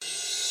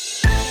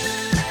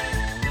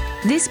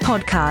This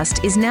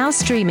podcast is now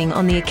streaming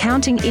on the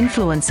Accounting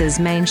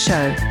Influencers main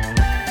show.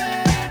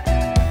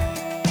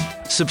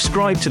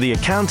 Subscribe to the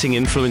Accounting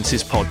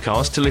Influencers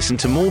podcast to listen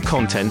to more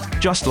content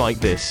just like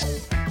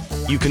this.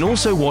 You can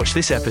also watch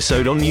this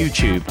episode on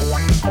YouTube.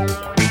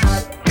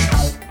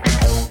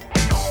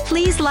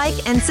 Please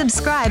like and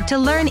subscribe to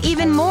learn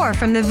even more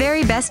from the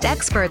very best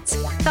experts,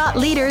 thought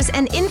leaders,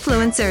 and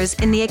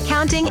influencers in the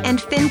accounting and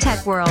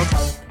fintech world.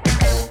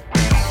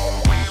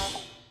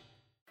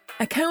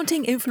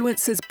 Accounting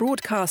Influencers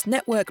Broadcast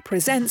Network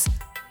presents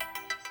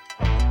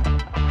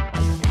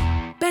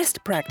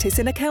Best Practice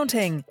in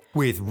Accounting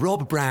with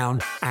Rob Brown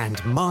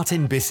and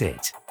Martin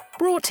Bissett.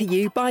 Brought to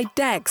you by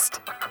Dext.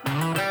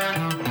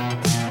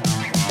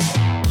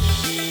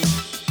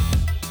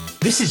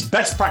 This is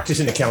Best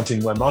Practice in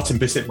Accounting, where Martin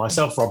Bissett,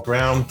 myself, Rob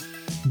Brown,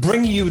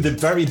 bring you the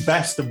very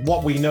best of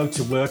what we know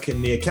to work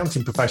in the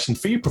accounting profession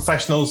for you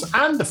professionals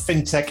and the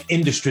fintech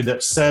industry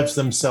that serves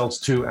themselves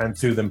to and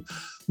through them.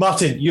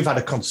 Martin, you've had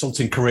a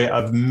consulting career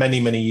of many,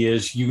 many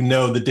years. You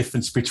know the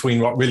difference between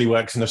what really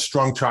works and a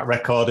strong track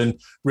record and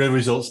real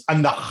results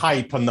and the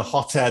hype and the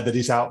hot air that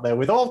is out there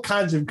with all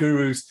kinds of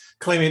gurus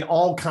claiming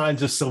all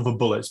kinds of silver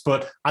bullets.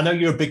 But I know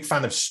you're a big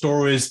fan of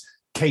stories,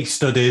 case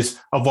studies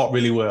of what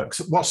really works.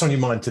 What's on your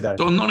mind today?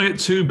 So I'm not going to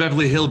get two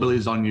Beverly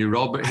Hillbillies on you,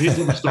 Rob, but here's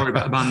a story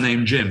about a man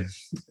named Jim.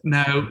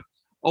 Now,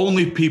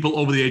 only people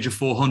over the age of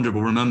 400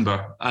 will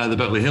remember the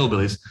Beverly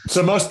Hillbillies.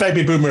 So most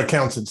baby boomer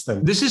accountants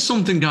then. This is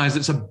something, guys,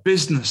 that's a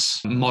business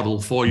model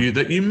for you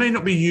that you may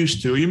not be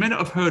used to or you may not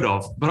have heard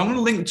of, but I'm going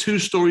to link two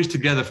stories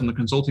together from the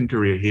consulting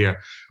career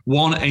here,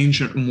 one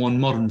ancient and one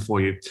modern for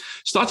you.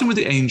 Starting with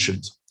the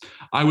ancient,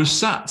 I was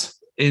sat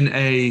in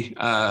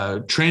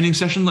a training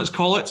session, let's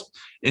call it,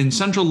 in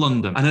central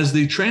London. And as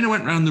the trainer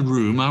went around the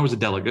room, I was a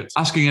delegate,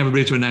 asking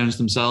everybody to announce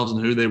themselves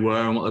and who they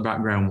were and what their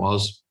background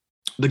was.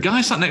 The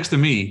guy sat next to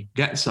me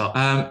gets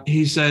up.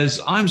 He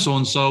says, I'm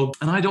so-and-so,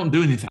 and I don't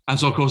do anything. And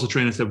so, of course, the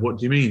trainer said, what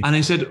do you mean? And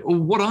he said,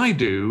 what I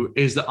do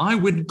is that I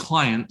win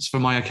clients for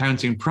my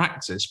accounting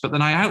practice, but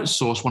then I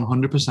outsource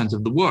 100%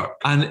 of the work.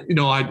 And, you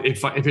know,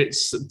 if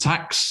it's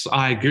tax,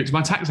 I give it to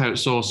my tax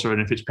outsourcer.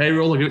 And if it's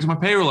payroll, I give it to my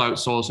payroll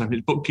outsourcer. If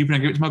it's bookkeeping, I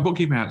give it to my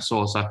bookkeeping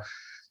outsourcer.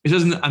 He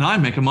says, and I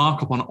make a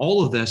markup on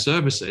all of their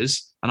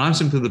services, and I'm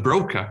simply the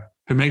broker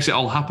who makes it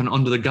all happen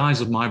under the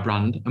guise of my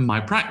brand and my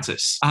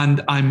practice.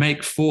 And I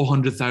make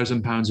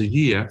 £400,000 a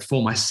year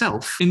for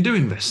myself in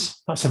doing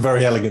this. That's a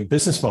very elegant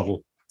business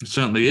model. It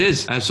certainly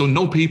is. So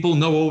no people,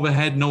 no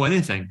overhead, no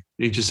anything.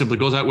 He just simply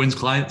goes out, wins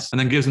clients, and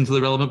then gives them to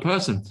the relevant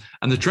person.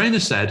 And the trainer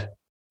said,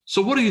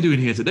 so what are you doing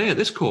here today at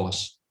this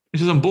course? He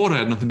says, I'm bored. I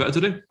had nothing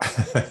better to do.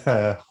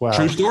 Wow.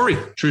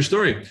 True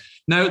story.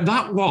 Now,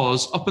 that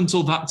was, up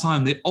until that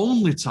time, the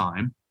only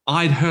time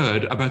I'd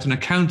heard about an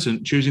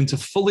accountant choosing to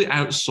fully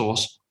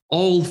outsource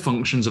all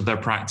functions of their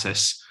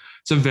practice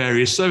to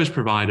various service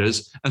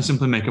providers and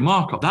simply make a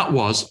markup. That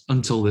was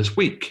until this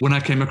week, when I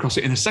came across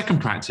it in a second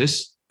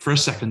practice for a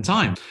second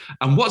time.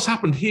 And what's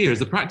happened here is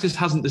the practice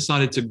hasn't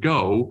decided to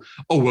go,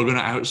 oh, we're going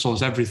to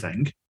outsource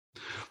everything.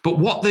 But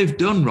what they've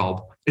done,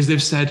 Rob, is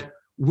they've said,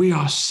 we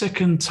are sick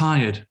and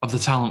tired of the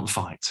talent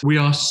fight. We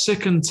are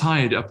sick and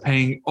tired of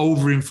paying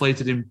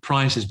overinflated in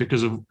prices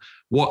because of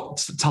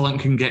what talent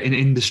can get in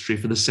industry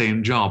for the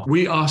same job.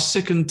 We are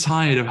sick and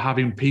tired of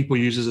having people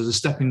use us as a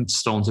stepping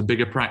stone to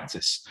bigger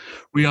practice.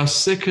 We are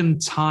sick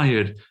and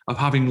tired of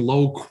having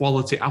low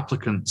quality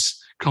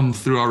applicants come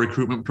through our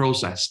recruitment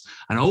process.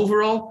 And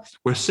overall,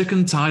 we're sick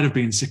and tired of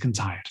being sick and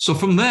tired. So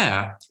from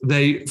there,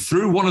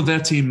 through one of their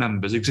team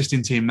members,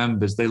 existing team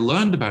members, they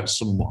learned about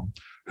someone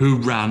who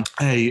ran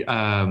a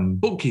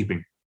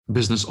bookkeeping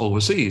business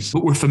overseas,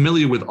 but we're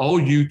familiar with all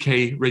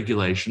UK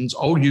regulations,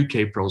 all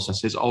UK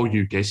processes, all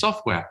UK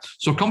software.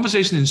 So a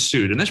conversation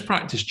ensued, and this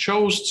practice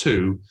chose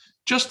to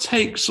just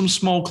take some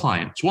small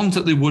clients, ones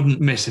that they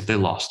wouldn't miss if they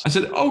lost. I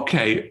said,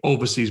 okay,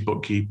 overseas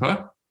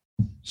bookkeeper,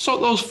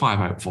 sort those 5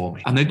 out for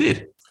me. And they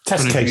did.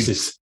 Test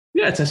cases.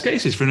 Test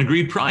cases for an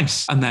agreed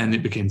price. And then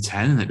it became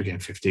 10 and it became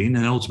 15.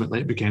 And ultimately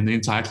it became the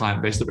entire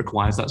client base that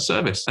requires that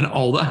service. And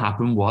all that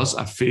happened was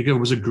a figure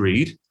was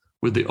agreed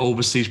with the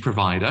overseas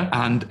provider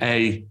and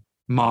a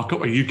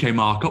markup, a UK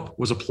markup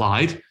was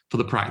applied for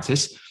the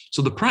practice.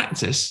 So the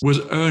practice was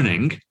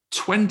earning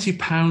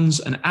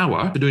 £20 an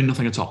hour for doing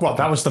nothing at all. Well,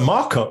 that was the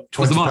markup,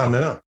 £20 an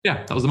hour.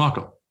 Yeah, that was the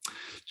markup.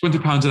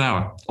 £20 an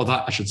hour, or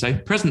that I should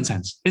say, present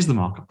tense is the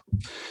markup.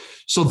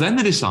 So then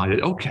they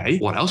decided, okay,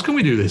 what else can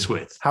we do this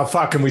with? How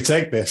far can we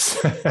take this?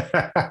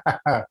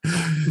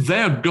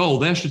 Their goal,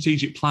 their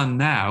strategic plan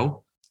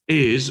now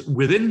is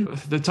within,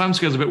 the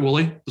timescale's a bit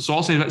woolly, so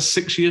I'll say about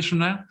 6 years from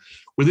now,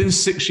 within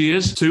 6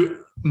 years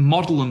to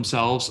model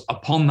themselves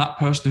upon that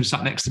person who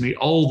sat next to me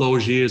all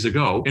those years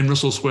ago in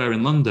Russell Square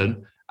in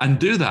London and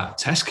do that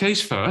test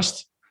case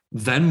first,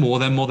 then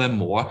more,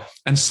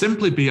 and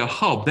simply be a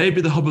hub. They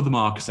be the hub of the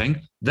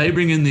marketing. They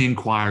bring in the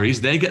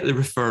inquiries. They get the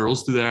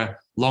referrals through their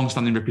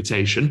long-standing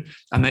reputation,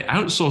 and they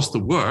outsource the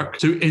work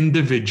to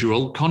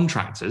individual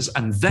contractors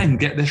and then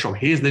get this job.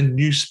 Here's the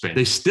new spin.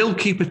 They still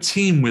keep a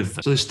team with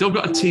them. So they've still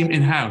got a team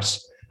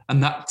in-house,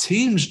 and that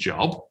team's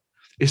job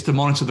is to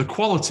monitor the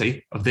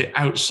quality of the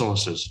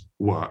outsourcer's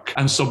work.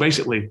 And so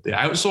basically, the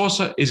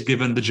outsourcer is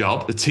given the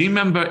job. The team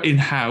member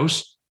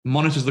in-house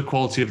monitors the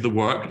quality of the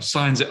work,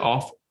 signs it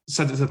off,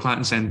 sends it to the client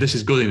and saying, this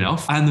is good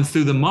enough. And then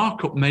through the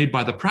markup made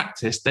by the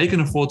practice, they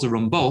can afford to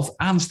run both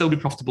and still be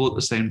profitable at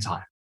the same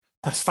time.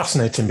 That's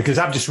fascinating, because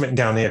I've just written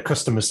down here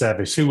customer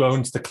service: who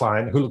owns the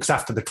client, who looks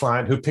after the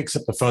client, who picks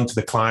up the phone to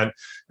the client,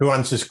 who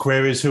answers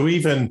queries, who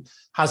even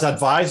has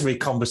advisory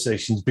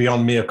conversations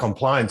beyond mere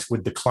compliance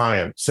with the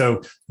client.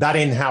 So that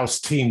in-house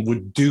team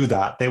would do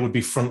that. They would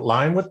be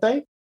frontline, would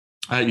they?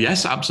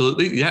 Yes,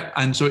 absolutely. Yeah.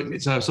 And so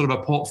it's a sort of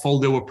a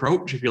portfolio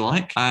approach, if you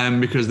like,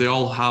 because they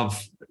all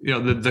have,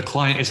 the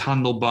client is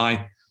handled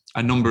by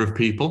a number of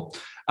people.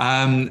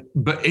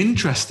 But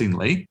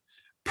interestingly,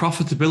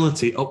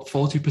 profitability up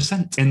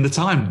 40% in the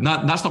time.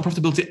 Now, that's not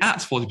profitability at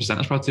 40%,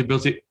 that's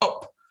profitability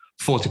up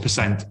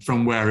 40%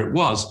 from where it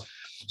was.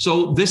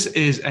 So this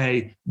is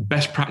a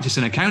best practice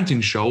in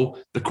accounting show.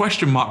 The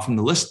question mark from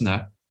the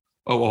listener,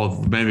 or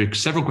maybe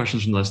several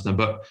questions from the listener,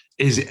 but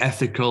is it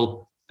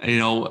ethical,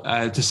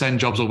 to send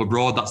jobs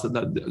abroad?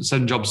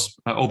 Send jobs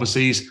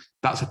overseas.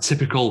 That's a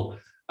typical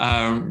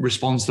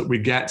response that we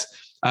get.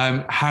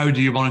 How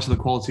do you monitor the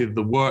quality of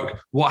the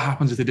work? What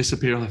happens if they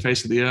disappear off the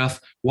face of the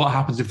earth? What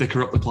happens if they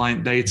corrupt the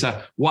client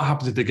data? What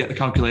happens if they get the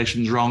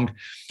calculations wrong?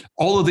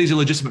 All of these are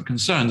legitimate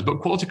concerns,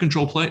 but quality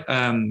control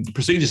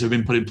procedures have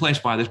been put in place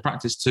by this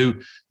practice to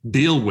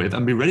deal with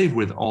and be ready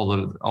with all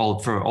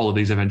of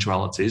these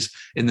eventualities.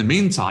 In the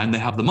meantime, they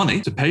have the money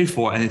to pay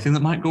for anything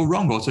that might go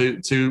wrong or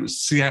to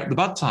see out the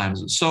bad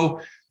times. So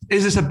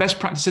is this a best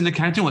practice in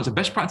accounting? Well, it's a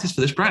best practice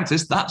for this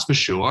practice, that's for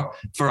sure.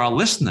 For our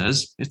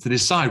listeners, it's to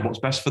decide what's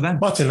best for them.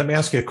 Martin, let me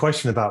ask you a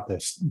question about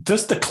this.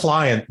 Does the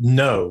client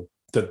know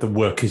that the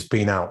work is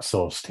being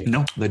outsourced here?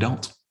 No, they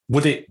don't.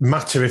 Would it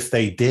matter if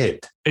they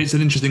did? It's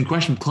an interesting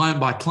question. Client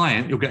by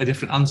client, you'll get a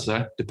different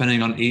answer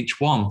depending on each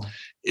one.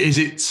 Is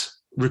it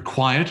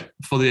required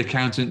for the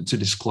accountant to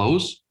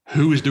disclose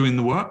who is doing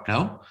the work?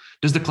 No.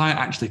 Does the client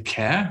actually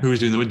care who is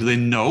doing the work? Do they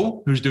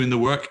know who's doing the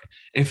work?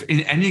 If in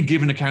any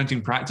given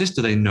accounting practice,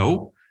 do they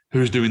know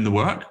who's doing the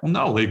work? Well,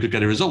 no, they could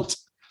get a result.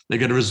 They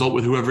get a result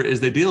with whoever it is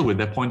they deal with,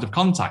 their point of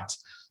contact.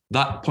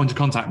 That point of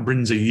contact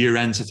brings a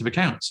year-end set of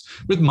accounts.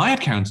 With my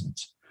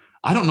accountant,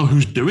 I don't know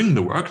who's doing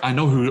the work. I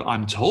know who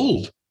I'm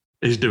told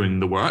is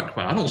doing the work,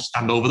 but I don't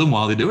stand over them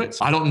while they do it.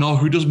 I don't know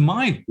who does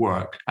my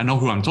work. I know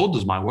who I'm told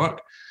does my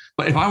work.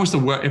 But if I was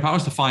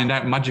to find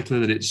out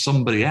magically that it's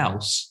somebody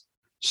else,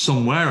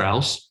 somewhere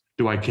else,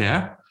 do I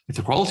care? If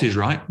the quality is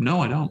right,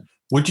 no, I don't.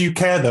 Would you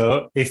care,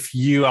 though, if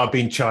you are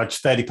being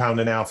charged £30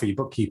 an hour for your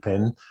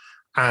bookkeeping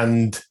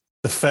and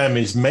the firm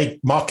is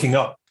marking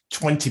up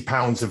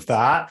 £20 of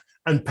that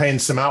and paying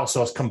some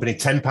outsourced company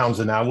 £10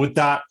 an hour? Would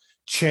that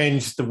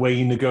change the way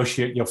you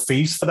negotiate your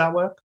fees for that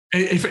work?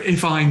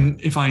 If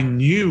I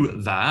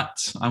knew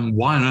that, and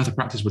why on earth a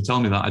practice would tell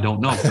me that, I don't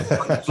know.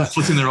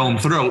 Slitting their own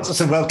throats.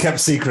 That's a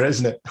well-kept secret,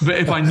 isn't it? But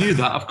if I knew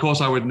that, of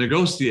course, I would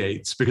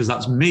negotiate because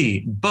that's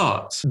me.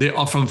 But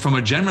from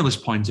a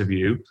generalist point of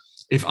view,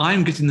 if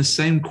I'm getting the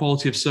same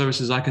quality of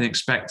services I can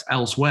expect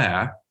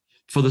elsewhere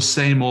for the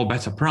same or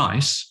better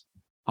price,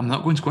 I'm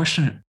not going to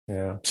question it.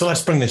 Yeah. So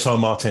let's bring this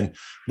home, Martin.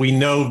 We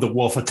know the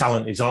war for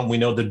talent is on. We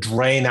know the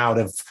drain out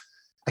of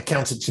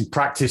accountants in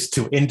practice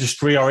to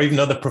industry or even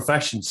other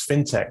professions,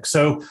 fintech.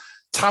 So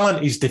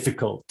talent is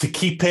difficult to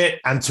keep it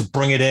and to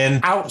bring it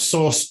in.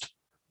 Outsourced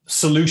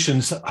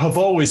solutions have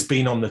always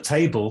been on the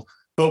table,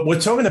 but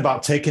we're talking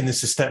about taking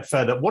this a step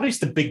further. What is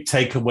the big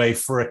takeaway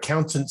for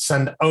accountants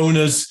and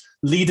owners,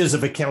 leaders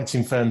of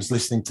accounting firms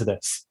listening to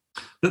this?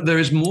 That there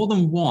is more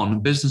than one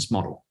business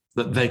model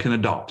that they can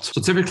adopt.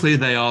 So typically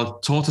they are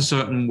taught a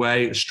certain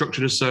way,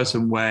 structured a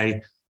certain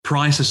way,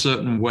 price a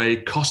certain way,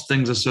 cost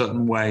things a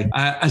certain way,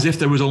 as if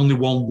there was only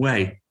one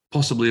way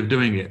possibly of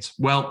doing it.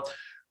 Well,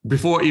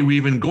 before we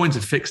even go into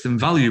fixed and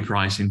value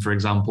pricing, for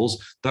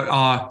examples, there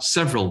are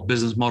several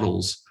business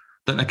models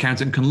that an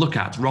accountant can look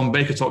at. Ron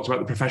Baker talked about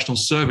the professional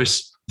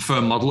service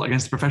firm model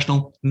against the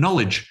professional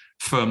knowledge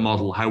firm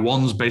model, how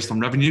one's based on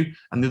revenue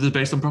and the other's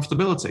based on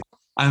profitability.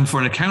 And for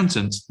an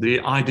accountant,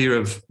 the idea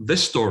of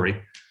this story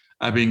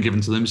being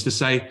given to them is to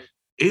say,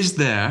 is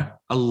there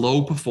a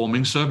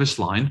low-performing service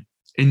line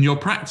in your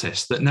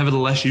practice that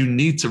nevertheless you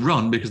need to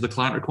run because the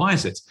client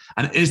requires it?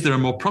 And is there a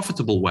more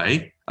profitable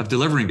way of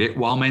delivering it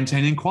while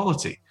maintaining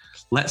quality?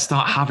 Let's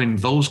start having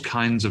those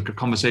kinds of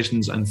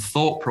conversations and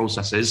thought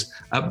processes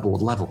at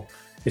board level.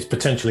 It's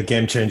potentially a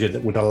game changer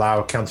that would allow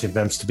accounting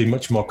firms to be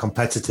much more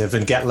competitive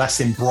and get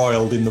less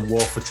embroiled in the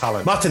war for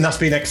talent. Martin, that's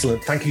been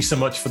excellent. Thank you so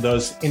much for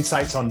those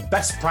insights on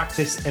best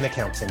practice in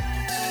accounting.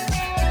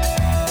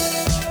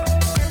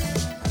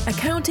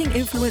 Accounting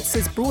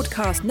Influencers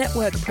Broadcast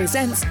Network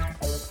presents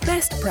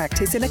Best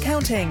Practice in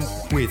Accounting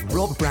with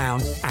Rob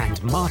Brown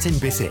and Martin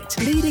Bissett.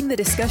 Leading the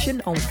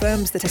discussion on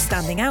firms that are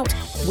standing out,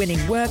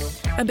 winning work,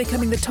 and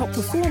becoming the top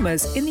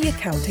performers in the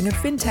accounting and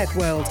fintech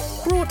world.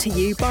 Brought to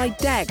you by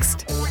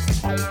Dext.